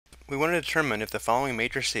We want to determine if the following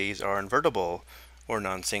matrices are invertible or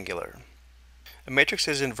non-singular. A matrix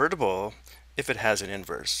is invertible if it has an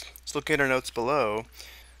inverse. Looking at our notes below,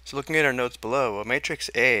 a matrix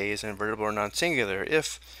A is invertible or non-singular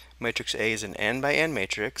if matrix A is an n by n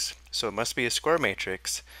matrix, so it must be a square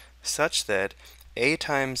matrix, such that A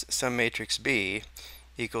times some matrix B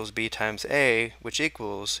equals B times A, which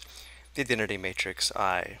equals the identity matrix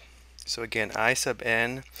I. So again, I sub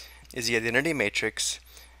n is the identity matrix,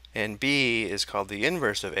 and B is called the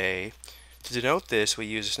inverse of A. To denote this, we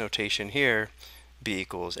use this notation here, B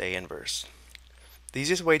equals A inverse. The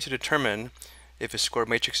easiest way to determine if a square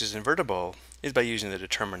matrix is invertible is by using the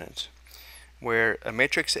determinant, where a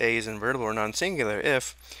matrix A is invertible or non-singular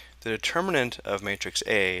if the determinant of matrix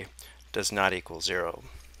A does not equal 0.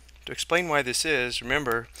 To explain why this is,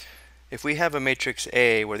 remember, if we have a matrix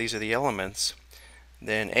A where these are the elements,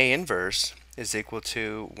 then A inverse is equal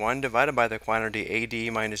to 1 divided by the quantity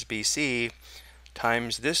AD minus BC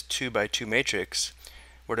times this 2 by 2 matrix,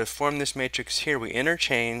 where to form this matrix here we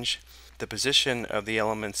interchange the position of the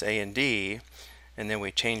elements A and D, and then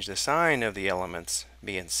we change the sign of the elements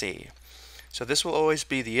B and C. So this will always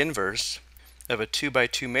be the inverse of a 2 by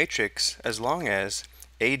 2 matrix as long as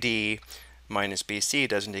AD minus BC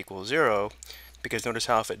doesn't equal 0, because notice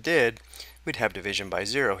how if it did, we'd have division by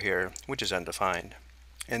 0 here, which is undefined.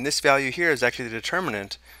 And this value here is actually the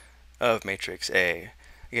determinant of matrix A.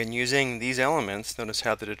 Again, using these elements, notice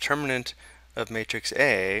how the determinant of matrix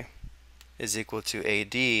A is equal to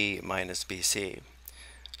AD minus BC.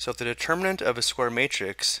 So if the determinant of a square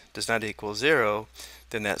matrix does not equal 0,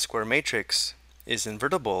 then that square matrix is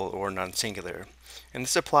invertible or non-singular. And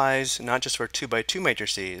this applies not just for 2 by 2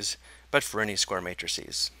 matrices, but for any square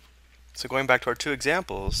matrices. So going back to our two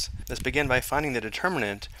examples, let's begin by finding the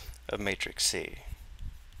determinant of matrix C.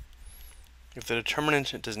 If the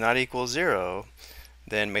determinant does not equal 0,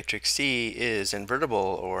 then matrix C is invertible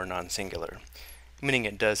or non-singular, meaning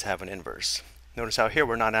it does have an inverse. Notice how here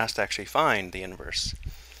we're not asked to actually find the inverse.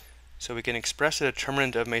 So we can express the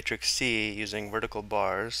determinant of matrix C using vertical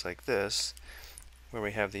bars like this, where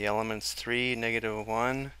we have the elements 3, negative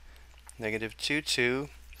 1, negative 2, 2.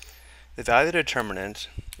 The value of the determinant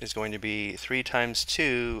is going to be 3 times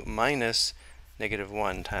 2 minus negative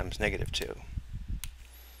 1 times negative 2.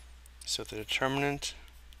 So the determinant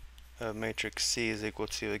of matrix C is equal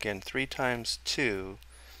to, again, 3 times 2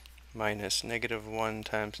 minus negative 1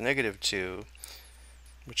 times negative 2,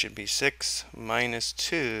 which should be 6 minus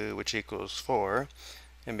 2, which equals 4.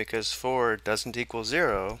 And because 4 doesn't equal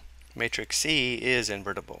 0, matrix C is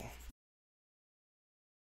invertible,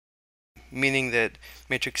 meaning that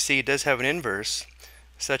matrix C does have an inverse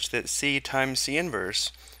such that C times C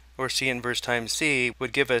inverse, or C inverse times C,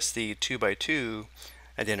 would give us the 2 by 2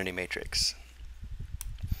 identity matrix.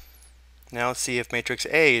 Now let's see if matrix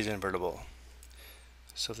A is invertible.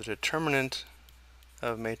 So the determinant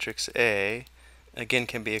of matrix A, again,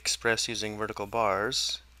 can be expressed using vertical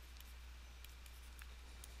bars,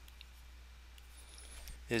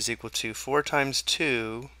 is equal to 4 times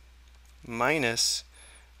 2 minus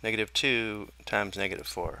negative 2 times negative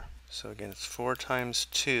 4. So again, it's 4 times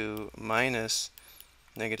 2 minus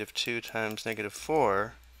negative 2 times negative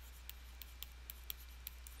 4,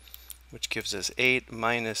 which gives us 8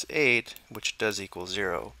 minus 8, which does equal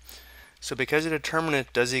 0. So because the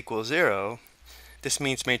determinant does equal 0, this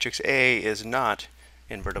means matrix A is not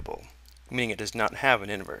invertible, meaning it does not have an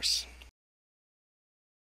inverse.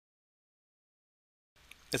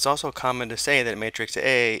 It's also common to say that matrix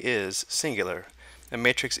A is singular. A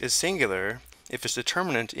matrix is singular if its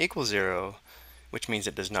determinant equals 0, which means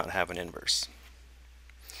it does not have an inverse.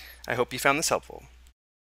 I hope you found this helpful.